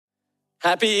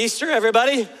Happy Easter,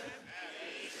 everybody.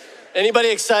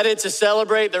 Anybody excited to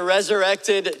celebrate the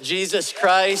resurrected Jesus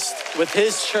Christ with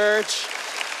his church?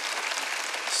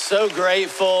 So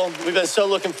grateful. We've been so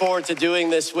looking forward to doing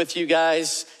this with you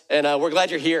guys, and we're glad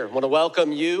you're here. I want to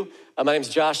welcome you. My name is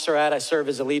Josh Surratt. I serve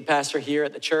as a lead pastor here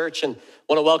at the church, and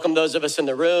want to welcome those of us in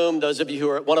the room, those of you who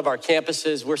are at one of our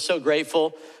campuses. We're so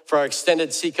grateful for our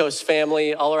extended Seacoast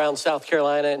family all around South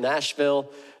Carolina,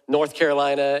 Nashville, North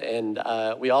Carolina, and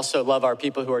we also love our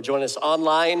people who are joining us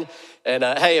online. And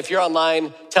hey, if you're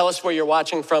online, tell us where you're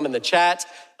watching from in the chat.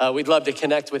 We'd love to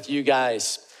connect with you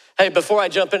guys. Hey, before I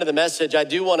jump into the message, I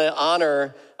do want to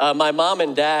honor my mom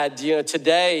and dad. You know,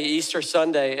 today, Easter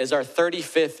Sunday, is our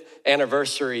 35th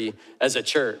anniversary as a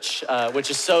church, which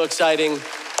is so exciting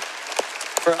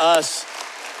for us.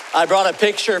 I brought a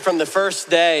picture from the first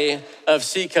day of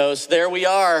Seacoast. There we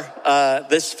are,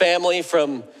 this family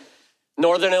from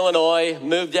Northern Illinois,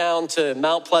 moved down to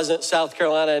Mount Pleasant, South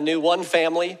Carolina, knew one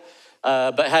family,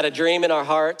 but had a dream in our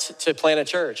heart to plant a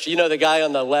church. You know the guy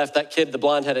on the left, that kid, the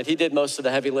blonde-headed, he did most of the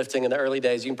heavy lifting in the early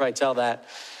days. You can probably tell that.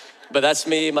 But that's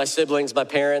me, my siblings, my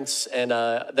parents, and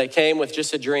they came with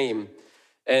just a dream.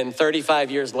 And 35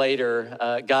 years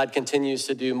later, God continues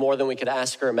to do more than we could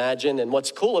ask or imagine. And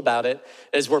what's cool about it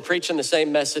is we're preaching the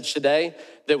same message today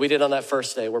that we did on that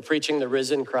first day. We're preaching the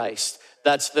risen Christ.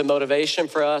 That's the motivation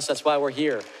for us. That's why we're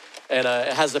here. And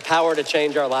it has the power to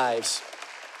change our lives.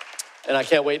 And I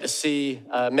can't wait to see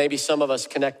maybe some of us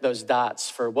connect those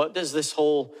dots for what does this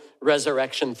whole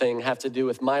resurrection thing have to do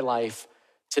with my life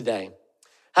today?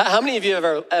 How many of you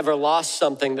have ever lost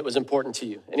something that was important to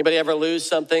you? Anybody ever lose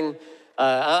something?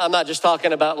 I'm not just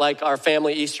talking about like our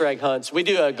family Easter egg hunts. We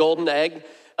do a golden egg,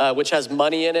 which has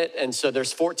money in it. And so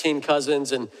there's 14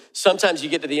 cousins. And sometimes you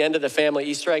get to the end of the family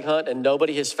Easter egg hunt and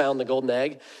nobody has found the golden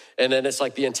egg. And then it's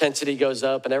like the intensity goes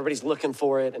up and everybody's looking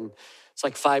for it. And it's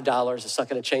like $5. It's not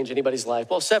going to change anybody's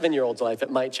life. Well, 7-year-old's life, it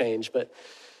might change. But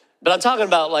I'm talking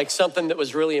about like something that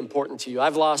was really important to you.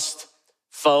 I've lost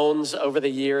phones over the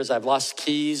years. I've lost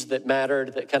keys that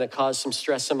mattered, that kind of caused some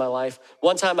stress in my life.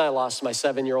 One time I lost my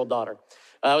 7-year-old daughter.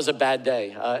 It was a bad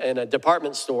day in a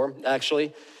department store,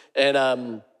 actually.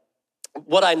 And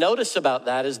what I notice about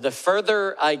that is the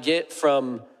further I get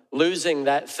from losing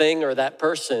that thing or that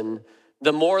person,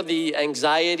 the more the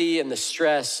anxiety and the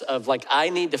stress of like, I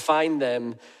need to find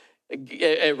them,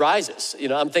 it rises. You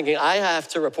know, I'm thinking I have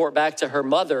to report back to her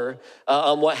mother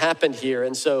on what happened here.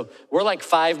 And so we're like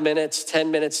 5 minutes, 10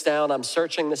 minutes down. I'm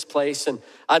searching this place and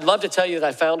I'd love to tell you that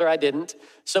I found her. I didn't.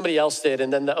 Somebody else did.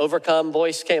 And then the Overcome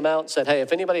voice came out and said, hey,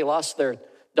 if anybody lost their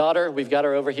daughter, we've got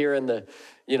her over here in the,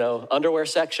 underwear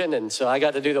section. And so I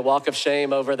got to do the walk of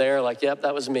shame over there. Like, yep,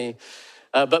 that was me.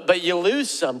 But you lose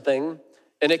something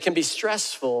and it can be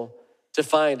stressful to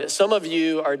find it. Some of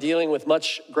you are dealing with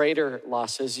much greater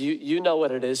losses. You know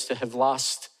what it is to have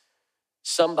lost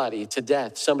somebody to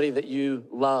death, somebody that you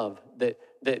love,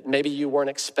 that maybe you weren't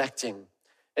expecting.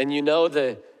 And you know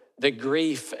the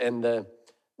grief and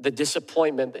the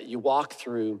disappointment that you walk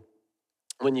through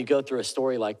when you go through a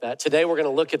story like that. Today, we're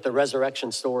gonna look at the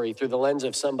resurrection story through the lens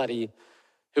of somebody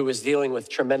who was dealing with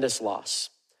tremendous loss.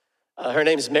 Her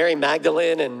name is Mary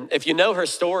Magdalene, and if you know her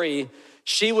story,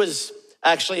 she was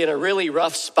actually in a really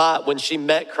rough spot when she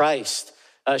met Christ.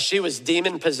 She was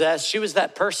demon possessed. She was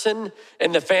that person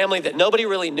in the family that nobody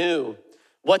really knew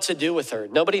what to do with her.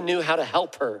 Nobody knew how to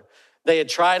help her. They had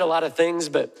tried a lot of things,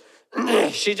 but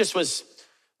she just was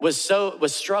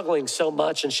struggling so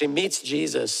much, and she meets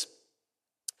Jesus,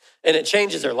 and it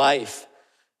changes her life.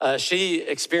 She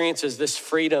experiences this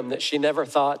freedom that she never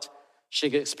thought she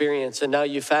could experience. And now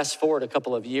you fast forward a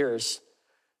couple of years,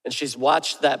 and she's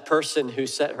watched that person who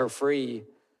set her free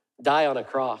die on a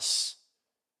cross.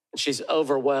 And she's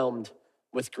overwhelmed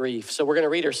with grief. So we're gonna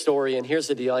read her story, and here's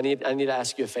the deal. I need to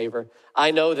ask you a favor.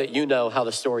 I know that you know how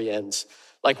the story ends.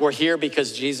 Like, we're here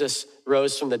because Jesus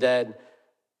rose from the dead.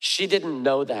 She didn't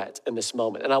know that in this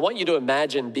moment. And I want you to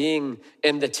imagine being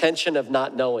in the tension of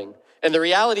not knowing. And the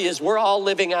reality is we're all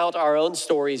living out our own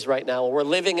stories right now. We're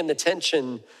living in the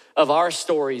tension of our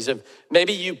stories of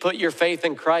maybe you put your faith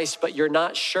in Christ, but you're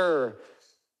not sure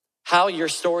how your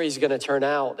story is gonna turn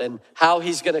out and how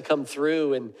he's gonna come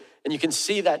through. And you can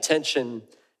see that tension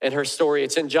in her story.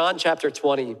 It's in John chapter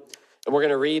 20, and we're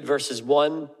gonna read verses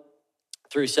 1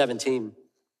 through 17.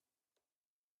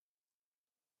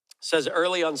 It says,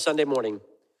 early on Sunday morning,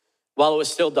 while it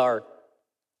was still dark,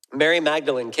 Mary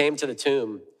Magdalene came to the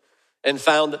tomb and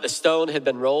found that the stone had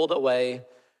been rolled away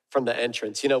from the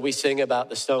entrance. You know, we sing about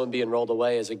the stone being rolled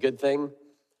away as a good thing.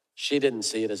 She didn't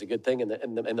see it as a good thing in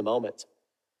the moment.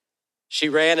 She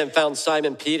ran and found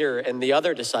Simon Peter and the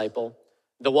other disciple,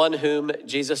 the one whom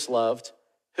Jesus loved,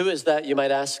 Who is that, you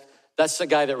might ask? That's the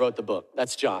guy that wrote the book.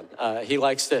 That's John. He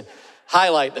likes to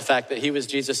highlight the fact that he was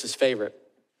Jesus's favorite.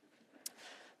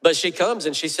 But she comes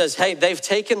and she says, hey, they've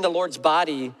taken the Lord's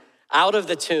body out of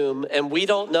the tomb and we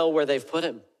don't know where they've put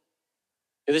him.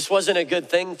 This wasn't a good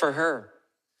thing for her.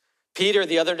 Peter,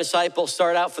 the other disciple,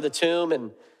 started out for the tomb,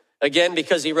 and again,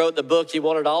 because he wrote the book, he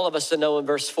wanted all of us to know in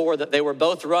verse 4 that they were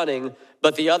both running,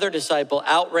 but the other disciple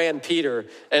outran Peter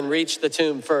and reached the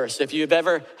tomb first. If you've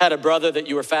ever had a brother that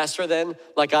you were faster than,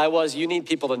 like I was, you need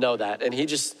people to know that. And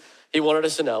he wanted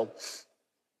us to know.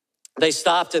 They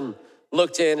stopped and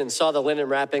looked in and saw the linen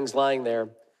wrappings lying there,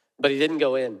 but he didn't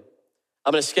go in.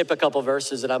 I'm gonna skip a couple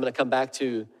verses that I'm gonna come back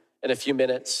to in a few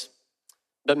minutes.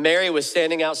 But Mary was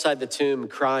standing outside the tomb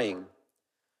crying.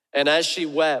 And as she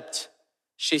wept,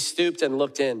 she stooped and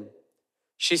looked in.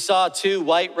 She saw two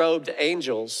white-robed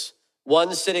angels,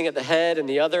 one sitting at the head and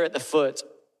the other at the foot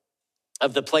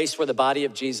of the place where the body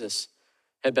of Jesus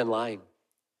had been lying.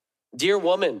 Dear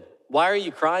woman, why are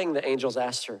you crying? The angels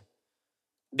asked her.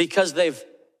 Because they've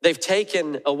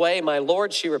taken away my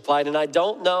Lord, she replied, and I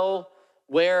don't know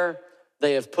where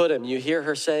they have put him. You hear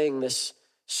her saying this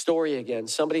story again.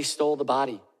 Somebody stole the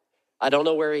body. I don't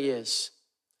know where he is.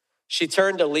 She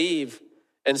turned to leave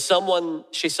and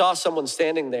she saw someone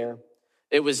standing there.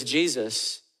 It was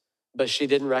Jesus, but she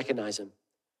didn't recognize him.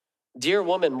 Dear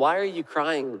woman, why are you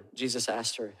crying? Jesus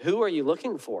asked her. Who are you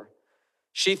looking for?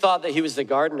 She thought that he was the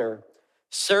gardener.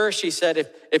 Sir, she said,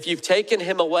 if you've taken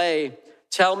him away,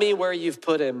 tell me where you've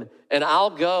put him and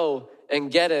I'll go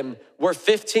and get him. We're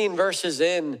 15 verses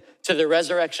in to the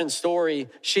resurrection story.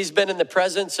 She's been in the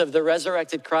presence of the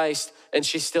resurrected Christ and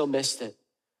she still missed it.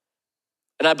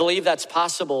 And I believe that's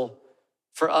possible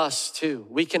for us too.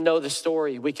 We can know the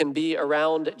story. We can be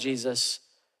around Jesus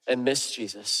and miss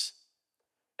Jesus.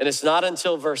 And it's not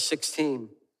until verse 16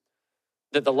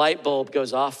 that the light bulb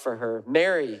goes off for her.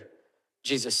 Mary,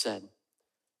 Jesus said.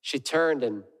 She turned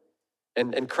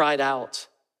and cried out,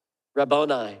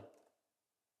 Rabboni,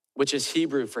 which is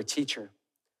Hebrew for teacher.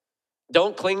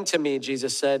 Don't cling to me,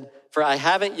 Jesus said, for I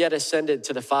haven't yet ascended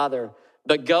to the Father,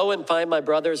 but go and find my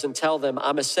brothers and tell them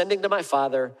I'm ascending to my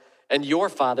Father and your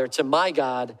Father, to my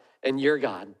God and your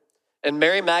God. And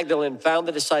Mary Magdalene found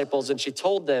the disciples and she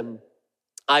told them,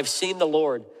 I've seen the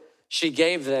Lord. She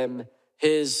gave them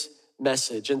his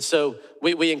message. And so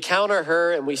we encounter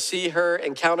her and we see her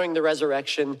encountering the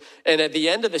resurrection. And at the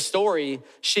end of the story,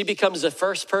 she becomes the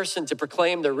first person to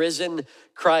proclaim the risen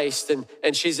Christ.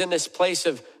 And she's in this place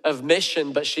of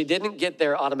mission, but she didn't get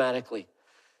there automatically.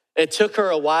 It took her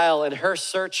a while in her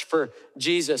search for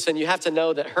Jesus. And you have to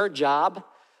know that her job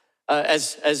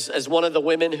as one of the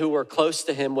women who were close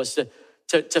to him was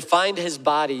to find his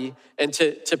body and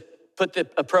to put the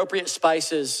appropriate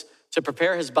spices to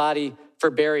prepare his body for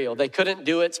burial. They couldn't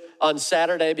do it on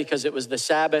Saturday because it was the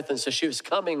Sabbath. And so she was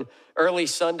coming early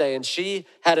Sunday and she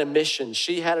had a mission.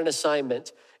 She had an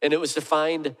assignment and it was to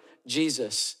find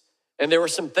Jesus. And there were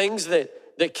some things that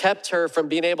kept her from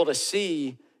being able to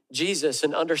see Jesus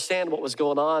and understand what was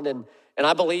going on. And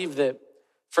I believe that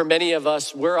for many of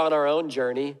us, we're on our own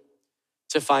journey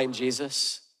to find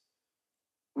Jesus.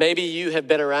 Maybe you have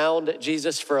been around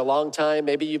Jesus for a long time.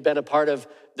 Maybe you've been a part of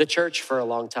the church for a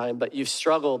long time, but you've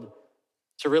struggled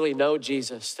to really know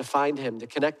Jesus, to find him, to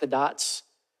connect the dots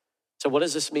to what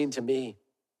does this mean to me?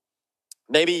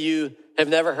 Maybe you have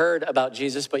never heard about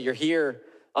Jesus, but you're here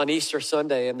on Easter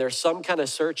Sunday and there's some kind of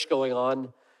search going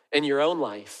on in your own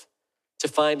life to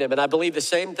find him. And I believe the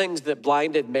same things that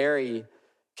blinded Mary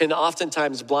can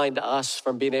oftentimes blind us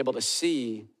from being able to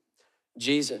see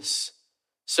Jesus.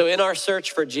 So in our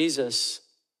search for Jesus,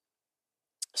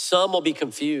 some will be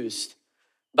confused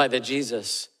by the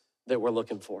Jesus that we're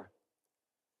looking for.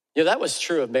 You know, that was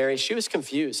true of Mary. She was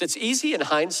confused. It's easy in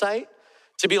hindsight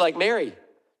to be like Mary.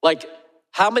 Like,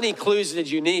 how many clues did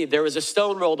you need? There was a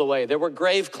stone rolled away. There were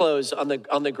grave clothes on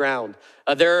the ground.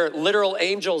 There are literal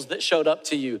angels that showed up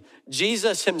to you.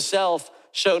 Jesus himself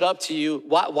showed up to you.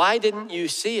 Why didn't you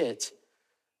see it?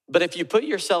 But if you put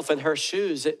yourself in her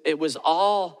shoes, it was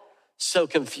all so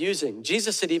confusing.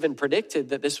 Jesus had even predicted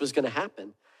that this was going to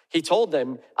happen. He told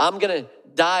them, I'm going to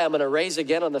die. I'm going to raise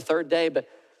again on the third day.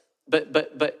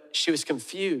 But she was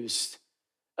confused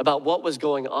about what was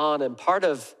going on. And part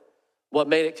of what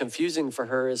made it confusing for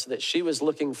her is that she was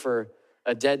looking for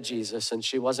a dead Jesus and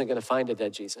she wasn't going to find a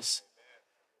dead Jesus.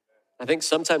 I think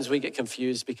sometimes we get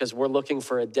confused because we're looking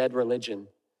for a dead religion.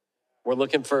 We're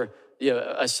looking for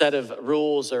a set of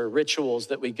rules or rituals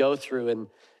that we go through.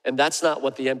 And that's not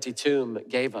what the empty tomb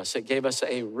gave us. It gave us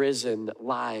a risen,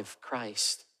 live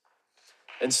Christ.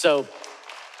 And so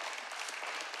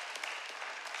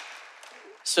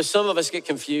some of us get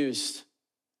confused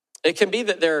It can be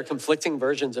that there are conflicting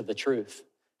versions of the truth.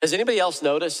 Has anybody else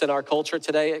noticed in our culture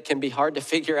today, it can be hard to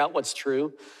figure out what's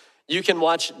true? You can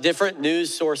watch different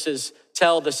news sources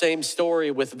tell the same story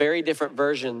with very different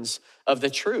versions of the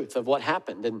truth of what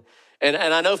happened. And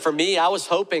I know for me, I was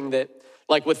hoping that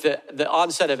like with the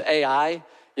onset of AI,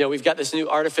 we've got this new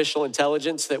artificial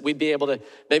intelligence that we'd be able to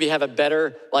maybe have a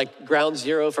better like ground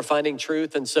zero for finding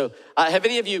truth. And so have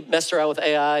any of you messed around with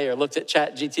AI or looked at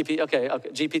Chat GTP? Okay,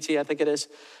 GPT, I think it is.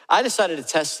 I decided to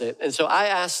test it. And so I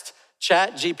asked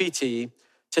Chat GPT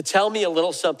to tell me a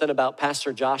little something about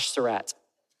Pastor Josh Surratt.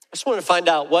 I just wanted to find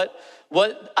out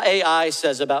what AI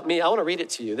says about me. I want to read it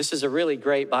to you. This is a really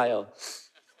great bio.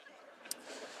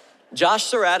 Josh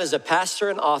Surratt is a pastor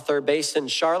and author based in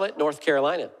Charlotte, North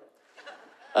Carolina.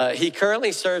 He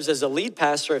currently serves as a lead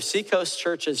pastor of Seacoast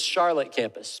Church's Charlotte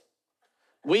campus.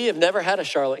 We have never had a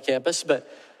Charlotte campus, but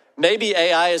maybe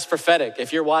AI is prophetic.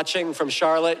 If you're watching from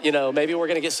Charlotte, maybe we're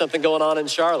going to get something going on in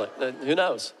Charlotte. Who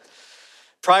knows?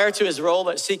 Prior to his role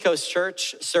at Seacoast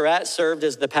Church, Surratt served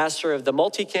as the pastor of the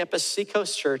multi-campus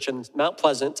Seacoast Church in Mount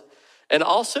Pleasant and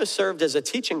also served as a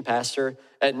teaching pastor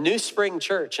at New Spring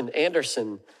Church in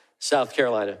Anderson, South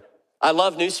Carolina. I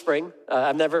love New Spring.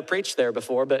 I've never preached there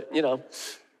before, but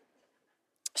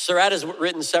Surratt has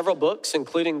written several books,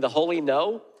 including The Holy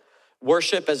No,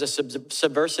 Worship as a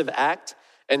Subversive Act,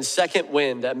 and Second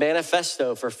Wind, a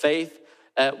manifesto for faith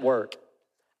at work.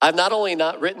 I've not only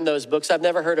not written those books, I've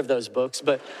never heard of those books,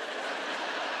 but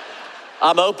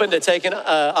I'm open to taking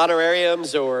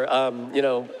honorariums or,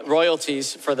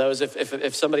 royalties for those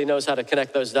if somebody knows how to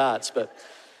connect those dots. But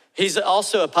he's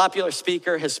also a popular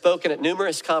speaker, has spoken at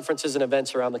numerous conferences and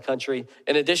events around the country.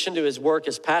 In addition to his work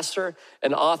as pastor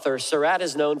and author, Surratt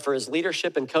is known for his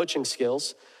leadership and coaching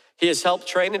skills. He has helped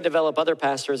train and develop other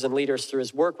pastors and leaders through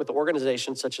his work with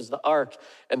organizations such as the ARC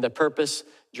and the Purpose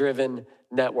Driven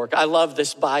Network. I love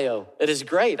this bio. It is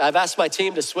great. I've asked my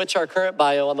team to switch our current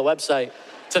bio on the website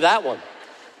to that one.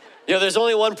 There's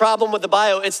only one problem with the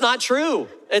bio. It's not true.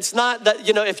 It's not that,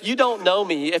 if you don't know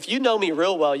me, if you know me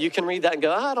real well, you can read that and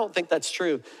go, I don't think that's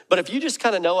true. But if you just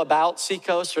kind of know about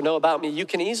Seacoast or know about me, you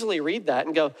can easily read that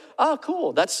and go, oh,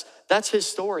 cool. That's his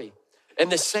story. And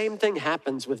the same thing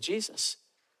happens with Jesus.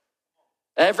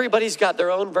 Everybody's got their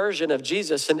own version of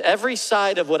Jesus, and every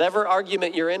side of whatever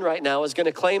argument you're in right now is going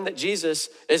to claim that Jesus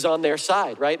is on their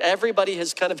side, right? Everybody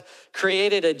has kind of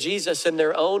created a Jesus in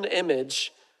their own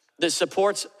image that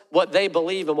supports what they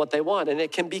believe and what they want, and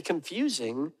it can be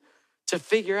confusing to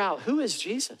figure out who is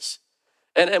Jesus.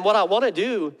 And what I want to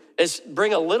do is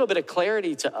bring a little bit of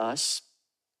clarity to us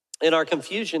in our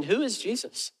confusion. Who is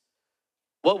Jesus?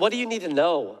 What do you need to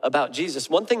know about Jesus?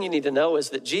 One thing you need to know is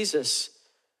that Jesus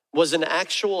was an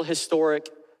actual historic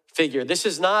figure. This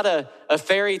is not a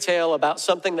fairy tale about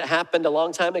something that happened a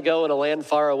long time ago in a land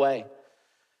far away.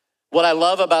 What I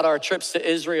love about our trips to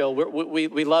Israel,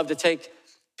 we love to take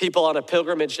people on a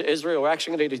pilgrimage to Israel. We're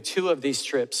actually going to do 2 of these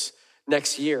trips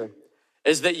next year,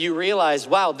 is that you realize,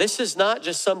 wow, this is not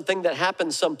just something that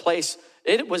happened someplace.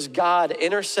 It was God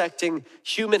intersecting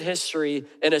human history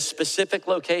in a specific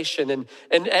location.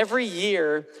 And every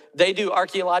year they do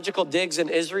archaeological digs in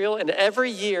Israel, and every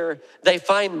year they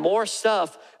find more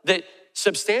stuff that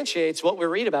substantiates what we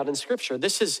read about in Scripture.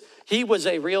 He was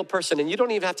a real person, and you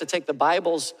don't even have to take the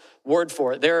Bible's word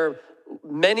for it. There are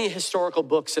many historical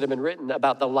books that have been written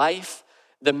about the life,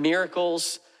 the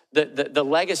miracles, the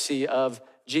legacy of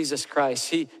Jesus Christ.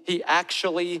 He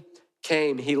actually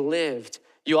came, he lived.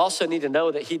 You also need to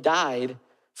know that he died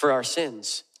for our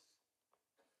sins.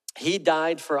 He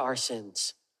died for our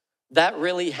sins. That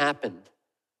really happened.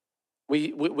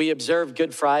 We observed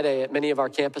Good Friday at many of our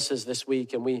campuses this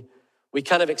week, and we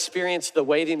kind of experienced the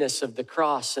weightiness of the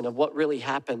cross and of what really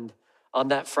happened on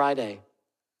that Friday.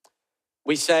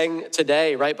 We sang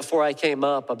today, right before I came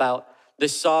up, about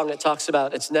this song that talks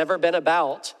about it's never been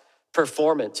about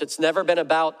performance. It's never been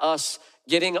about us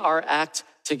getting our act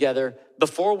together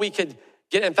before we could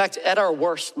get, in fact, at our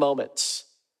worst moments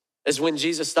is when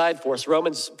Jesus died for us.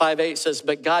 Romans 5:8 says,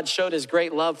 but God showed his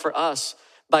great love for us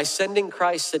by sending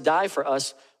Christ to die for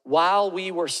us while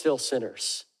we were still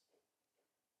sinners.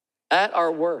 At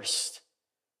our worst,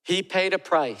 he paid a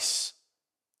price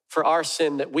for our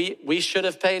sin that we should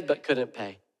have paid but couldn't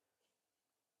pay.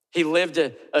 He lived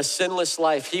a sinless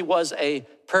life. He was a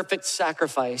perfect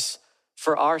sacrifice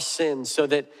for our sins, so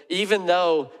that even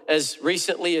though as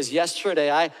recently as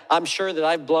yesterday, I'm sure that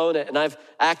I've blown it and I've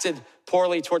acted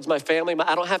poorly towards my family,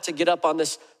 I don't have to get up on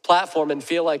this platform and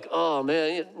feel like, oh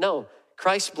man, no,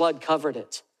 Christ's blood covered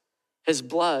it. His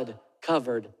blood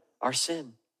covered our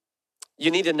sin.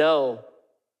 You need to know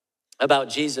about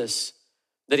Jesus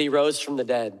that he rose from the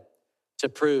dead to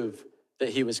prove that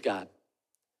he was God.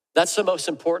 That's the most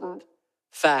important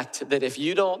fact, that if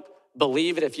you don't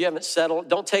believe it, if you haven't settled,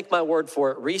 don't take my word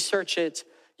for it. Research it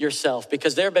yourself,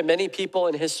 because there have been many people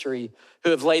in history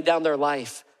who have laid down their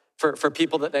life for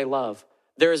people that they love.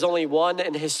 There is only one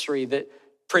in history that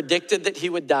predicted that he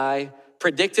would die,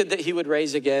 predicted that he would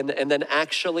rise again, and then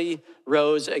actually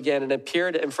rose again and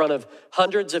appeared in front of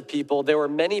hundreds of people. There were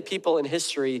many people in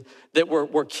history that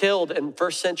were killed in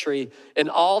first century, and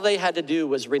all they had to do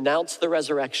was renounce the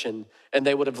resurrection and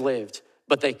they would have lived.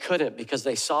 But they couldn't, because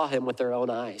they saw him with their own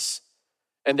eyes.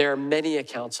 And there are many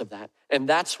accounts of that. And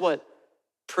that's what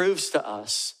proves to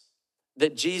us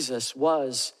that Jesus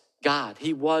was God.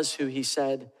 He was who he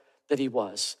said that he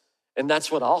was. And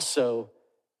that's what also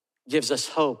gives us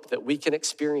hope that we can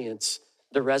experience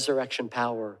the resurrection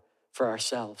power for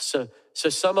ourselves. So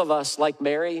some of us, like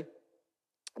Mary,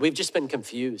 we've just been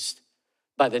confused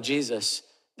by the Jesus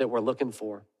that we're looking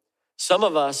for. Some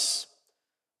of us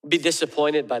be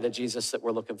disappointed by the Jesus that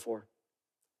we're looking for.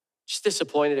 Just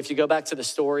disappointed. If you go back to the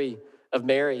story of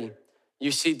Mary,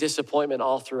 you see disappointment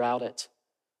all throughout it.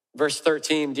 Verse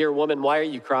 13, "Dear woman, why are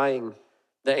you crying?"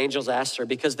 The angels asked her.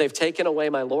 "Because they've taken away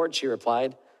my Lord," she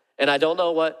replied, "and I don't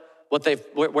know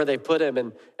where they put him."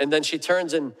 And then she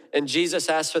turns and Jesus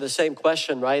asks her the same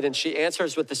question, right? And she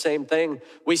answers with the same thing.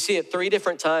 We see it 3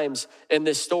 different times in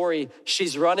this story.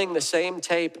 She's running the same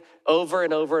tape over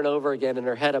and over and over again in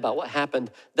her head about what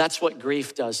happened. That's what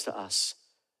grief does to us.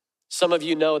 Some of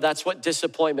you know that's what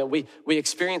disappointment, we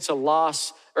experience a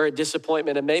loss or a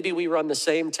disappointment, and maybe we run the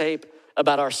same tape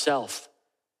about ourselves.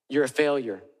 You're a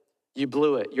failure. You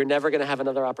blew it. You're never gonna have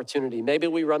another opportunity. Maybe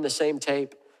we run the same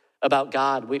tape about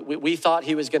God. We thought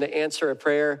he was gonna answer a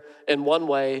prayer in one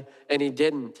way, and he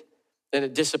didn't. And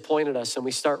it disappointed us, and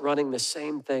we start running the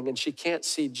same thing. And she can't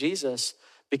see Jesus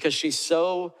because she's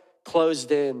so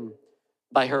closed in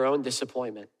by her own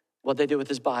disappointment. What they do with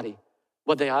his body.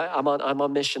 I'm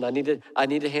on mission. I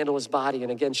need to handle his body.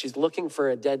 And again, she's looking for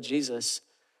a dead Jesus.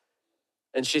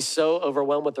 And she's so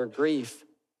overwhelmed with her grief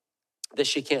that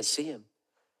she can't see him.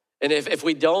 And if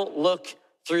we don't look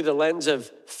through the lens of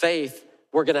faith,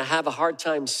 we're gonna have a hard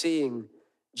time seeing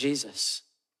Jesus.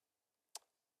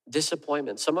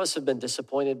 Disappointment. Some of us have been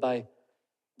disappointed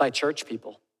by church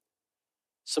people.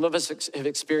 Some of us have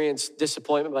experienced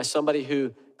disappointment by somebody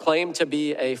who claimed to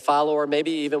be a follower,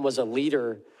 maybe even was a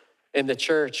leader in the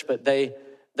church, but they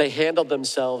handled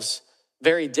themselves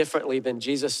very differently than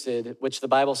Jesus did, which the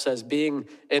Bible says, being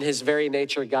in his very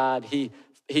nature God, he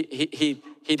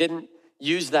didn't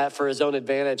use that for his own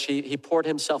advantage. He poured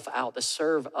himself out to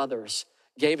serve others,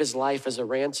 gave his life as a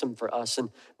ransom for us. And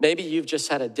maybe you've just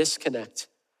had a disconnect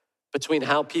between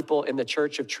how people in the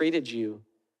church have treated you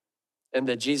and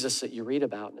the Jesus that you read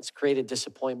about. And it's created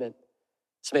disappointment.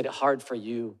 It's made it hard for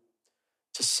you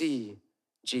to see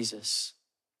Jesus.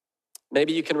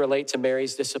 Maybe you can relate to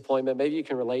Mary's disappointment. Maybe you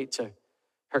can relate to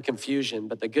her confusion.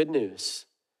 But the good news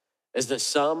is that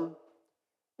some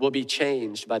will be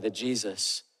changed by the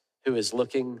Jesus who is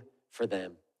looking for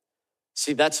them.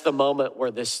 See, that's the moment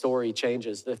where this story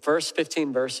changes. The first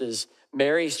 15 verses,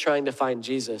 Mary's trying to find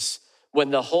Jesus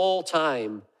when the whole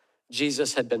time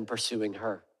Jesus had been pursuing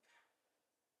her.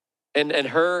 And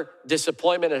her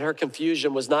disappointment and her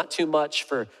confusion was not too much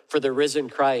for the risen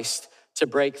Christ to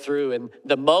break through. And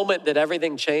the moment that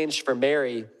everything changed for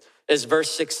Mary is verse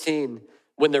 16,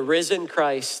 when the risen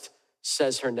Christ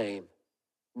says her name.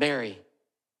 "Mary,"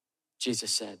 Jesus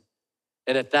said.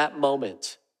 And at that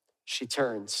moment, she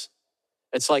turns.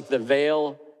 It's like the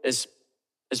veil is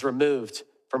removed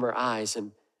from her eyes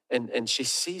and she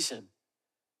sees him.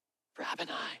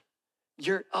 "Rabboni,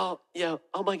 oh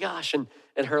my gosh."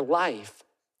 And her life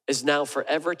is now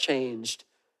forever changed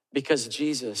because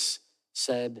Jesus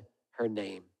said her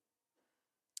name.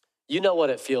 You know what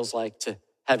it feels like to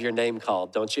have your name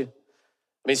called, don't you?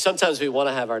 I mean, sometimes we want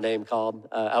to have our name called.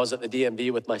 I was at the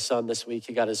DMV with my son this week.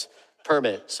 He got his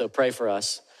permit, so pray for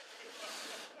us.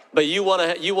 But you want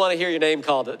to hear your name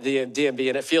called at the DMV,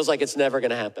 and it feels like it's never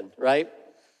going to happen, right?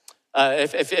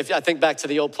 If I think back to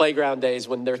the old playground days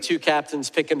when there are 2 captains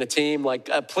picking the team, like,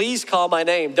 please call my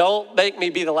name. Don't make me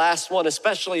be the last one,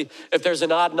 especially if there's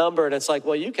an odd number and it's like,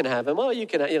 well, you can have him. Well, you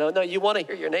can, no, you want to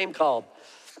hear your name called.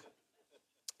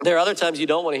 There are other times you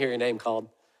don't want to hear your name called.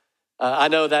 I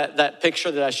know that picture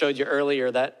that I showed you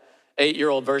earlier, that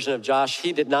 8-year-old version of Josh,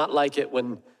 he did not like it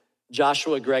when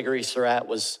Joshua Gregory Surratt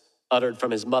was uttered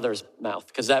from his mother's mouth,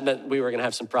 because that meant we were going to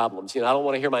have some problems. I don't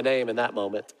want to hear my name in that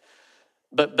moment.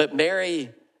 But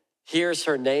Mary hears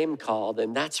her name called,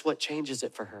 and that's what changes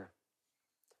it for her.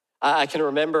 I can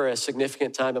remember a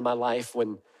significant time in my life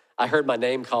when I heard my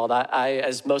name called. I,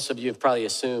 as most of you have probably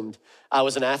assumed, I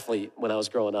was an athlete when I was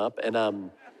growing up.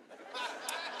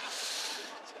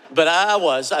 But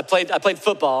I played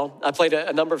football. I played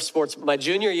a number of sports. My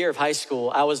junior year of high school,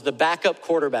 I was the backup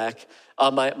quarterback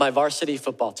on my varsity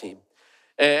football team.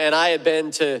 And I had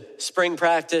been to spring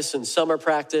practice and summer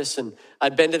practice, and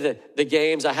I'd been to the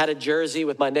games. I had a jersey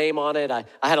with my name on it. I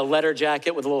had a letter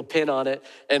jacket with a little pin on it.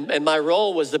 And my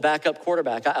role was the backup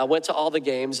quarterback. I went to all the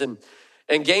games, and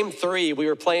game 3, we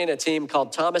were playing a team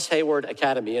called Thomas Hayward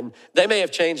Academy. And they may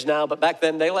have changed now, but back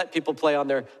then they let people play on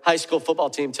their high school football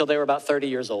team till they were about 30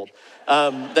 years old.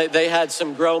 They had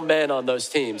some grown men on those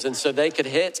teams, and so they could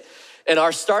hit. And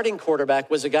our starting quarterback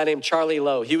was a guy named Charlie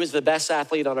Lowe. He was the best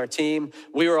athlete on our team.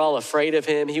 We were all afraid of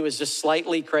him. He was just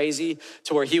slightly crazy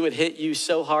to where he would hit you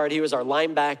so hard. He was our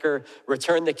linebacker,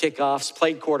 returned the kickoffs,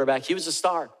 played quarterback. He was a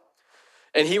star.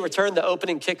 And he returned the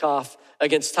opening kickoff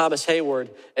against Thomas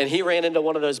Hayward, and he ran into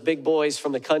one of those big boys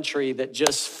from the country that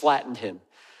just flattened him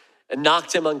and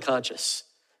knocked him unconscious.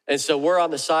 And so we're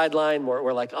on the sideline.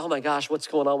 We're like, oh my gosh, what's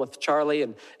going on with Charlie?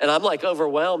 And I'm like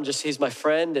overwhelmed. Just he's my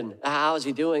friend, and how is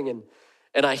he doing?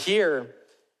 And I hear,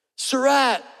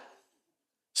 Surratt.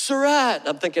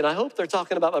 I'm thinking, I hope they're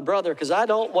talking about my brother because I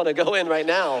don't want to go in right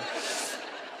now.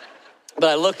 But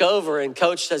I look over and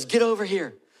coach says, get over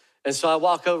here. And so I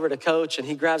walk over to coach and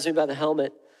he grabs me by the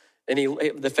helmet and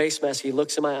the face mask, he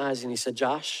looks in my eyes and he said,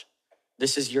 Josh,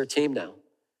 this is your team now.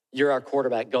 You're our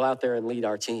quarterback. Go out there and lead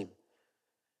our team.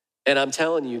 And I'm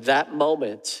telling you, that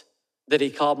moment that he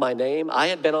called my name, I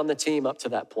had been on the team up to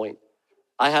that point.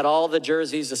 I had all the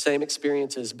jerseys, the same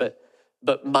experiences, but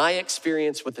my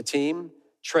experience with the team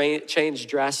changed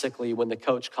drastically when the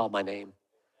coach called my name.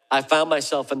 I found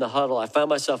myself in the huddle. I found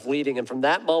myself leading. And from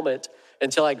that moment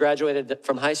until I graduated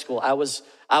from high school, I was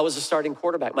a starting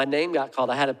quarterback. My name got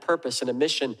called. I had a purpose and a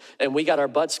mission, and we got our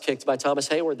butts kicked by Thomas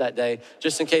Hayward that day.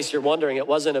 Just in case you're wondering, it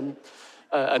wasn't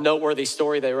a noteworthy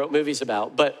story they wrote movies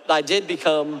about, but I did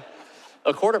become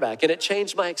a quarterback, and it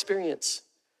changed my experience.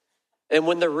 And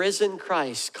when the risen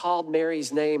Christ called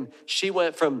Mary's name, she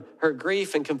went from her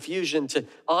grief and confusion to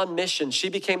on mission. She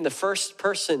became the first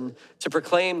person to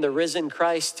proclaim the risen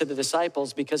Christ to the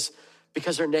disciples because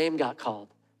her name got called.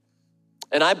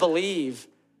 And I believe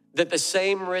that the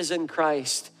same risen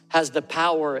Christ has the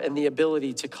power and the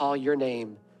ability to call your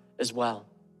name as well.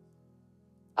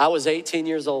 I was 18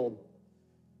 years old,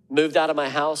 moved out of my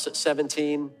house at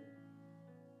 17,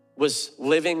 was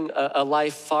living a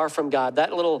life far from God.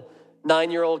 That little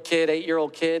 9-year-old kid,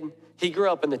 8-year-old kid, he grew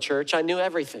up in the church. I knew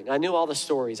everything. I knew all the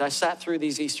stories. I sat through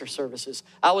these Easter services.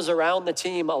 I was around the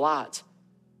team a lot.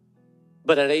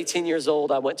 But at 18 years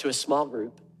old, I went to a small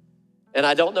group. And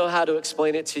I don't know how to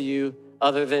explain it to you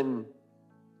other than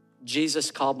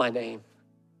Jesus called my name.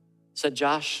 Said,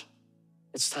 Josh,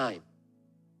 it's time.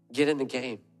 Get in the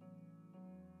game.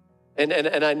 And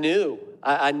I knew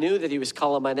that he was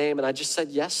calling my name, and I just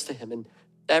said yes to him. And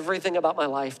everything about my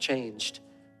life changed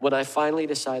when I finally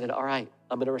decided, all right,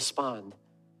 I'm gonna respond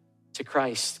to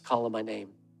Christ calling my name.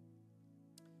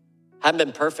 I haven't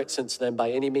been perfect since then by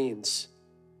any means,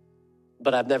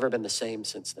 but I've never been the same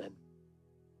since then.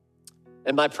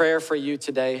 And my prayer for you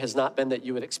today has not been that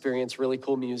you would experience really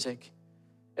cool music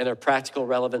and a practical,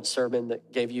 relevant sermon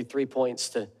that gave you 3 points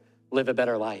to live a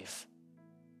better life.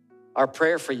 Our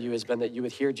prayer for you has been that you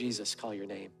would hear Jesus call your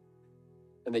name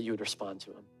and that you would respond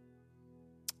to him.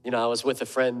 You know, I was with a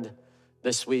friend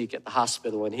this week at the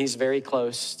hospital, and he's very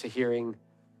close to hearing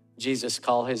Jesus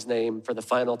call his name for the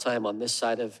final time on this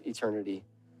side of eternity.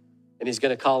 And he's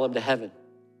gonna call him to heaven.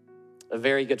 A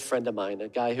very good friend of mine, a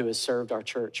guy who has served our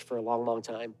church for a long, long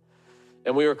time.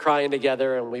 And we were crying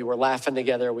together and we were laughing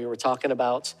together. We were talking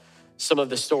about some of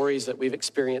the stories that we've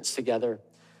experienced together.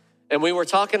 And we were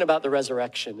talking about the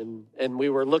resurrection, and we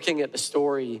were looking at the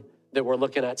story that we're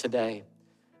looking at today.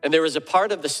 And there was a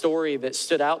part of the story that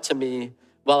stood out to me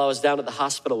while I was down at the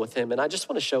hospital with him, and I just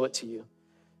want to show it to you.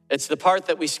 It's the part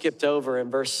that we skipped over in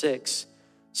verse 6. It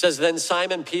says, then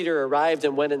Simon Peter arrived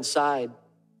and went inside.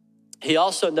 He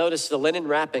also noticed the linen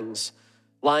wrappings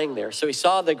lying there. So he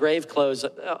saw the grave clothes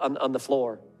on the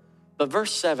floor. But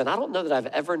verse 7, I don't know that I've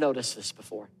ever noticed this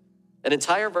before. An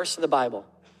entire verse of the Bible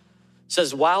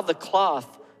says, while the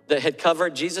cloth that had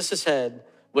covered Jesus' head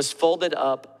was folded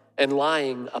up and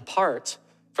lying apart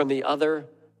from the other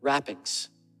wrappings.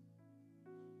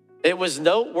 It was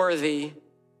noteworthy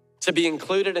to be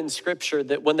included in scripture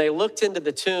that when they looked into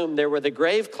the tomb, there were the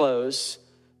grave clothes,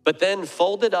 but then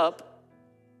folded up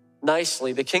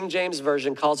nicely. The King James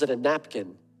Version calls it a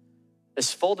napkin.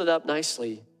 It's folded up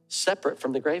nicely, separate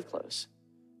from the grave clothes.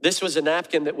 This was a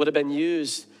napkin that would have been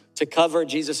used to cover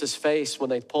Jesus' face when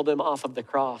they pulled him off of the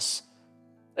cross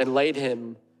and laid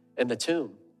him in the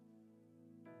tomb.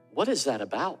 What is that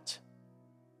about?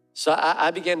 So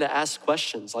I began to ask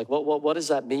questions like, what does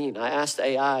that mean? I asked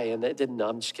AI and it didn't, no,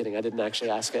 I'm just kidding. I didn't actually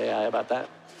ask AI about that.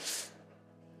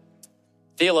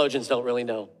 Theologians don't really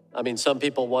know. I mean, some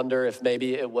people wonder if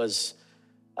maybe it was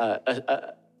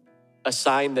a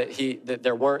sign that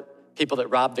there weren't people that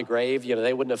robbed the grave. You know,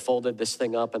 they wouldn't have folded this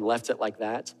thing up and left it like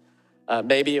that.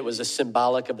 Maybe it was a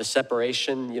symbolic of the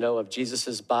separation, of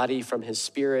Jesus's body from his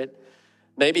spirit.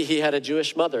 Maybe he had a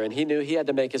Jewish mother and he knew he had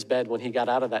to make his bed when he got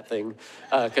out of that thing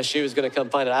because she was going to come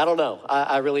find it. I don't know.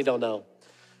 I really don't know.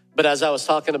 But as I was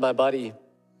talking to my buddy,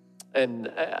 and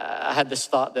I had this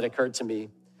thought that occurred to me,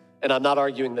 and I'm not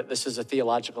arguing that this is a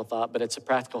theological thought, but it's a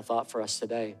practical thought for us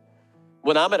today.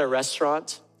 When I'm at a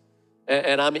restaurant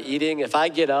and I'm eating, if I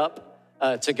get up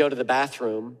to go to the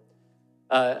bathroom,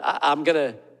 I'm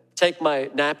going to take my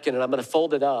napkin and I'm going to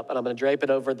fold it up and I'm going to drape it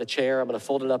over the chair. I'm going to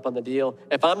fold it up on the deal.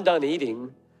 If I'm done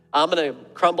eating, I'm going to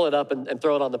crumble it up and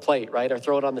throw it on the plate, right? Or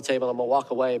throw it on the table and I'm going to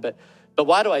walk away. But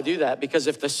why do I do that? Because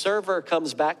if the server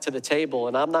comes back to the table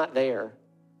and I'm not there,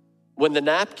 when the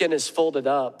napkin is folded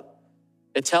up,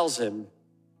 it tells him,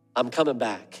 I'm coming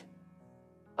back.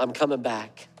 I'm coming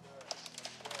back.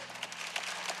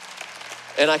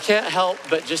 And I can't help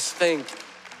but just think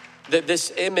that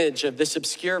this image of this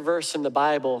obscure verse in the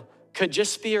Bible could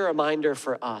just be a reminder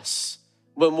for us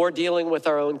when we're dealing with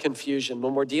our own confusion,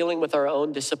 when we're dealing with our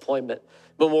own disappointment,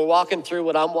 when we're walking through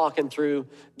what I'm walking through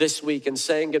this week and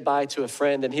saying goodbye to a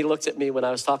friend. And he looked at me when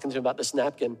I was talking to him about this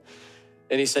napkin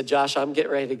and he said, Josh, I'm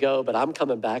getting ready to go, but I'm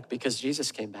coming back because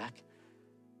Jesus came back.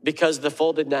 Because the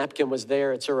folded napkin was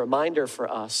there, it's a reminder for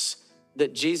us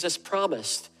that Jesus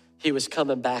promised he was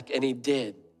coming back, and he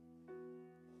did.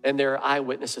 And there are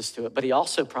eyewitnesses to it, but he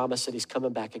also promised that he's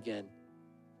coming back again.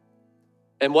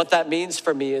 And what that means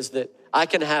for me is that I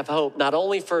can have hope, not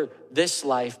only for this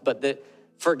life, but that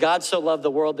for God so loved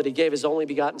the world that he gave his only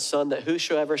begotten son, that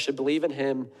whosoever should believe in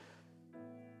him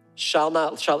shall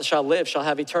live, shall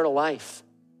have eternal life,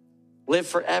 live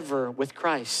forever with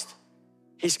Christ.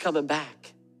 He's coming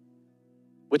back,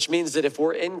 which means that if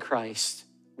we're in Christ,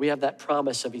 we have that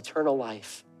promise of eternal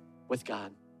life with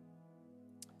God.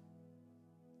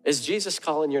 Is Jesus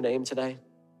calling your name today?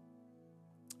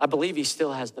 I believe he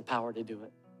still has the power to do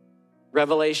it.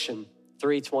 Revelation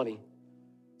 3:20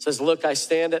 says, look, I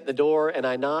stand at the door and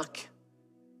I knock.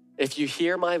 If you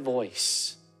hear my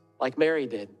voice, like Mary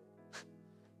did,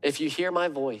 if you hear my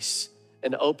voice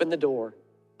and open the door,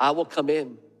 I will come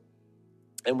in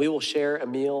and we will share a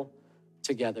meal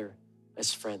together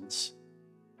as friends.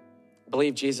 I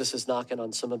believe Jesus is knocking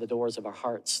on some of the doors of our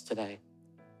hearts today.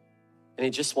 And he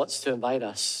just wants to invite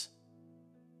us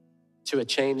to a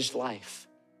changed life.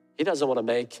 He doesn't want to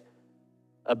make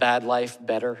a bad life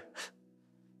better.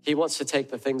 He wants to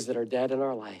take the things that are dead in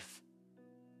our life,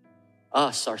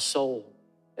 us, our soul,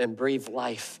 and breathe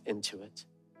life into it,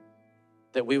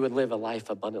 that we would live a life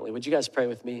abundantly. Would you guys pray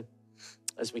with me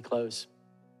as we close?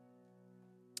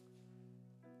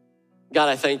 God,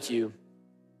 I thank you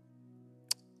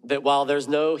that while there's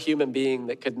no human being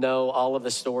that could know all of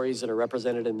the stories that are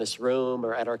represented in this room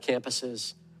or at our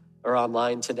campuses or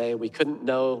online today, we couldn't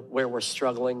know where we're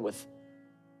struggling with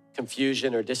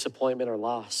confusion or disappointment or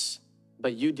loss,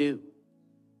 but you do.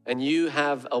 And you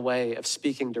have a way of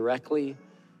speaking directly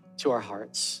to our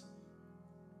hearts.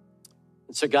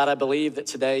 And so God, I believe that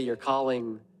today you're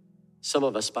calling some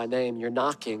of us by name. You're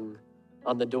knocking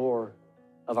on the door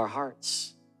of our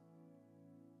hearts.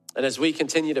 And as we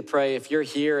continue to pray, if you're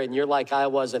here and you're like I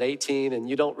was at 18 and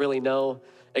you don't really know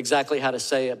exactly how to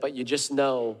say it, but you just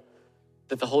know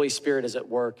that the Holy Spirit is at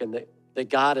work and that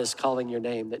God is calling your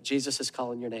name, that Jesus is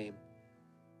calling your name.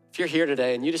 If you're here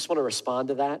today and you just want to respond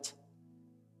to that,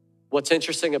 what's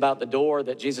interesting about the door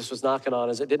that Jesus was knocking on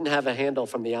is it didn't have a handle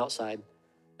from the outside.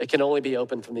 It can only be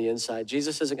opened from the inside.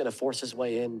 Jesus isn't going to force his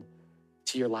way in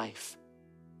to your life,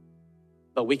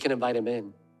 but we can invite him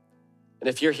in. And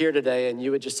if you're here today and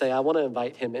you would just say, I want to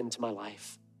invite him into my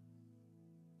life,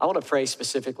 I want to pray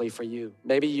specifically for you.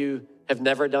 Maybe you have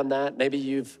never done that. Maybe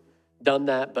you've done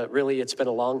that, but really it's been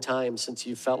a long time since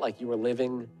you felt like you were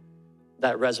living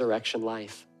that resurrection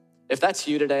life. If that's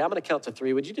you today, I'm going to count to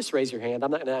 3. Would you just raise your hand?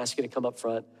 I'm not going to ask you to come up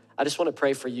front. I just want to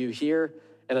pray for you here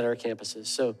and at our campuses.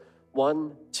 So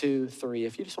 1, 2, 3.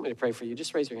 If you just want me to pray for you,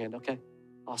 just raise your hand. Okay,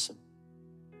 awesome.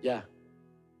 Yeah.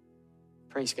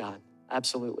 Praise God.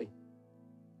 Absolutely.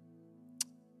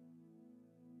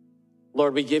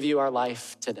 Lord, we give you our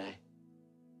life today.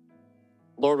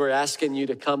 Lord, we're asking you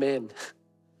to come in.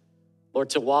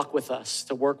 Lord, to walk with us,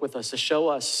 to work with us, to show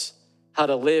us how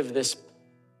to live this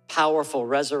powerful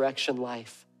resurrection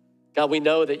life. God, we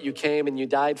know that you came and you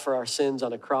died for our sins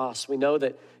on a cross. We know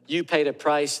that you paid a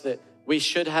price that we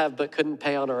should have but couldn't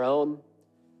pay on our own.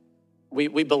 We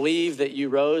believe that you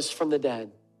rose from the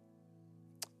dead.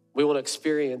 We want to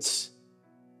experience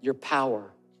your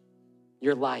power,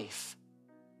 your life,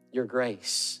 your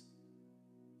grace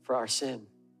for our sin.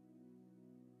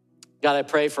 God, I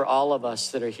pray for all of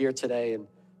us that are here today and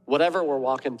whatever we're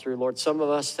walking through, Lord, some of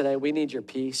us today, we need your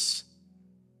peace.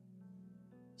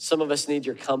 Some of us need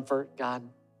your comfort, God.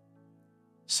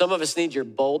 Some of us need your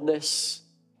boldness.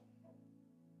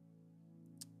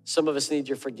 Some of us need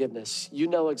your forgiveness. You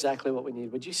know exactly what we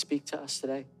need. Would you speak to us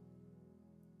today?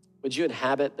 Would you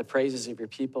inhabit the praises of your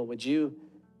people? Would you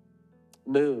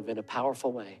move in a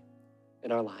powerful way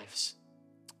in our lives?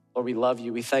 Lord, we love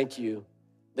you. We thank you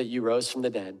that you rose from the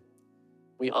dead.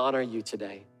 We honor you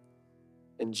today.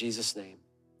 In Jesus' name,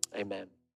 amen.